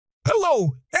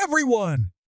Hello,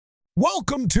 everyone!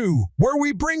 Welcome to where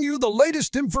we bring you the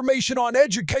latest information on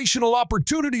educational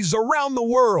opportunities around the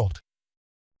world.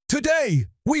 Today,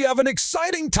 we have an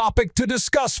exciting topic to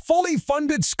discuss: fully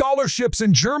funded scholarships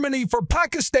in Germany for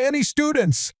Pakistani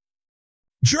students.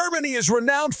 Germany is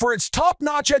renowned for its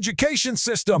top-notch education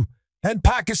system, and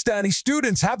Pakistani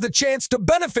students have the chance to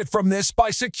benefit from this by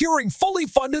securing fully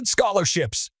funded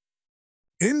scholarships.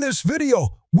 In this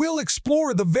video, we'll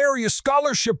explore the various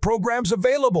scholarship programs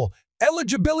available,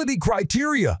 eligibility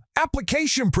criteria,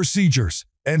 application procedures,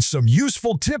 and some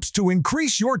useful tips to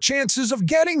increase your chances of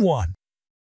getting one.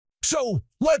 So,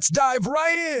 let's dive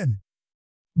right in.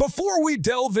 Before we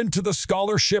delve into the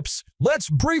scholarships, let's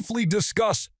briefly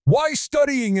discuss why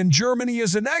studying in Germany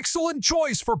is an excellent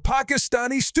choice for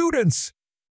Pakistani students.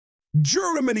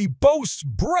 Germany boasts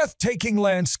breathtaking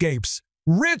landscapes,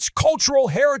 rich cultural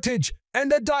heritage,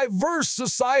 and a diverse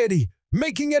society,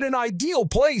 making it an ideal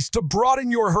place to broaden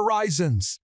your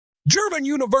horizons. German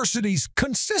universities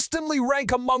consistently rank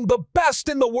among the best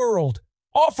in the world,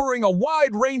 offering a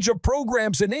wide range of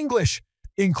programs in English,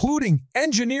 including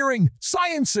engineering,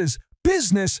 sciences,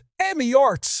 business, and the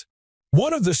arts.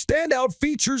 One of the standout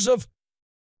features of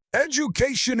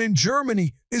education in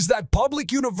Germany is that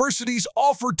public universities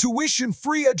offer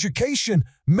tuition-free education,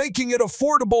 making it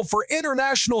affordable for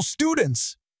international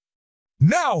students.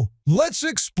 Now, let's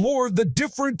explore the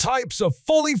different types of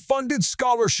fully funded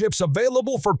scholarships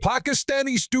available for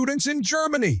Pakistani students in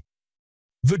Germany.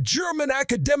 The German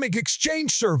Academic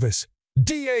Exchange Service,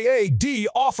 DAAD,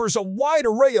 offers a wide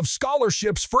array of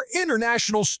scholarships for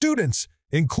international students,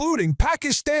 including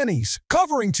Pakistanis,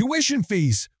 covering tuition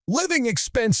fees, living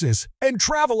expenses, and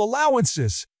travel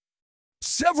allowances.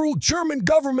 Several German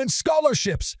government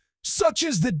scholarships, such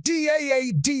as the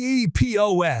DAADEPOS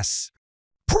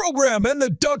program and the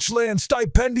Deutschland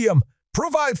Stipendium,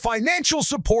 provide financial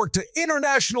support to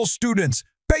international students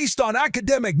based on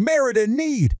academic merit and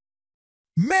need.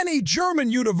 Many German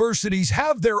universities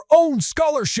have their own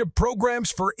scholarship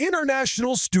programs for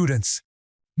international students.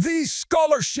 These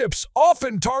scholarships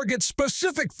often target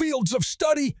specific fields of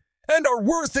study and are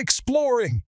worth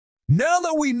exploring. Now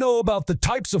that we know about the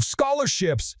types of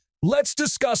scholarships, let's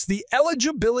discuss the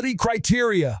eligibility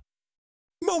criteria.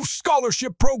 Most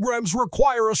scholarship programs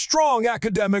require a strong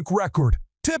academic record,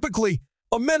 typically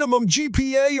a minimum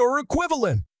GPA or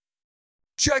equivalent.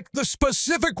 Check the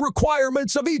specific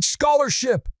requirements of each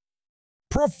scholarship.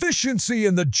 Proficiency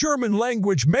in the German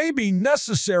language may be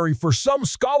necessary for some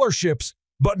scholarships,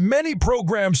 but many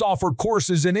programs offer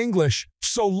courses in English,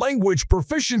 so language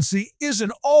proficiency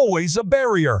isn't always a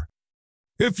barrier.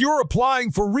 If you're applying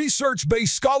for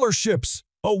research-based scholarships,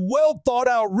 a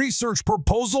well-thought-out research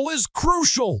proposal is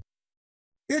crucial.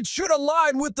 It should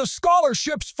align with the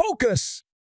scholarship's focus.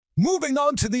 Moving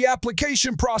on to the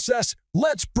application process,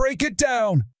 let's break it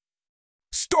down.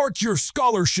 Start your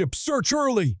scholarship search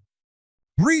early.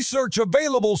 Research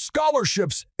available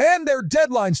scholarships and their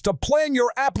deadlines to plan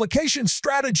your application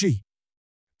strategy.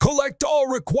 Collect all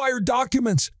required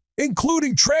documents,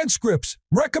 including transcripts,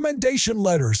 recommendation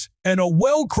letters, and a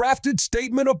well-crafted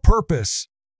statement of purpose.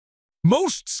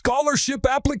 Most scholarship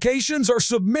applications are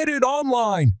submitted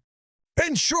online.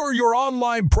 Ensure your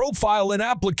online profile and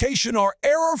application are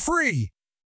error-free.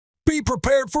 Be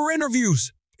prepared for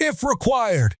interviews, if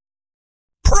required.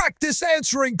 Practice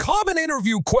answering common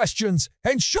interview questions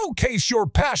and showcase your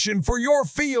passion for your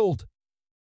field.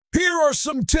 Here are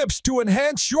some tips to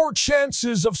enhance your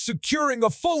chances of securing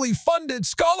a fully funded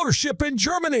scholarship in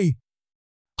Germany.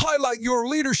 Highlight your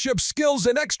leadership skills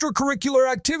and extracurricular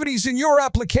activities in your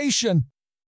application.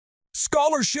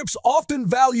 Scholarships often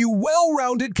value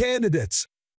well-rounded candidates.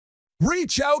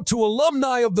 Reach out to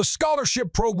alumni of the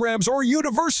scholarship programs or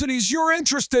universities you're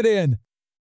interested in.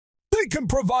 They can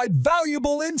provide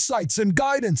valuable insights and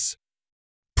guidance.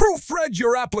 Proofread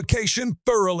your application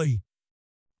thoroughly.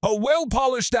 A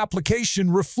well-polished application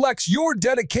reflects your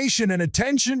dedication and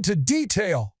attention to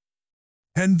detail.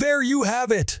 And there you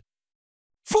have it.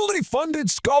 Fully funded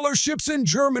scholarships in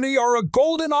Germany are a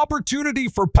golden opportunity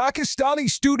for Pakistani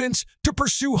students to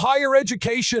pursue higher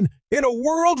education in a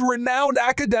world-renowned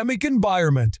academic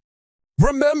environment.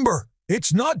 Remember,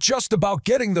 it's not just about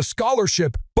getting the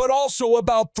scholarship, but also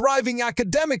about thriving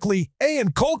academically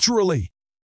and culturally.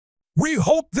 We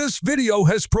hope this video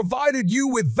has provided you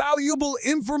with valuable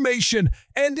information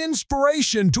and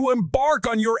inspiration to embark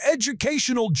on your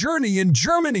educational journey in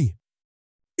Germany.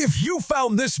 If you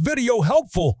found this video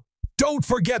helpful, don't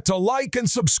forget to like and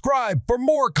subscribe for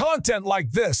more content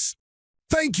like this.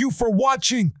 Thank you for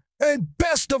watching, and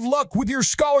best of luck with your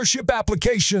scholarship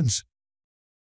applications.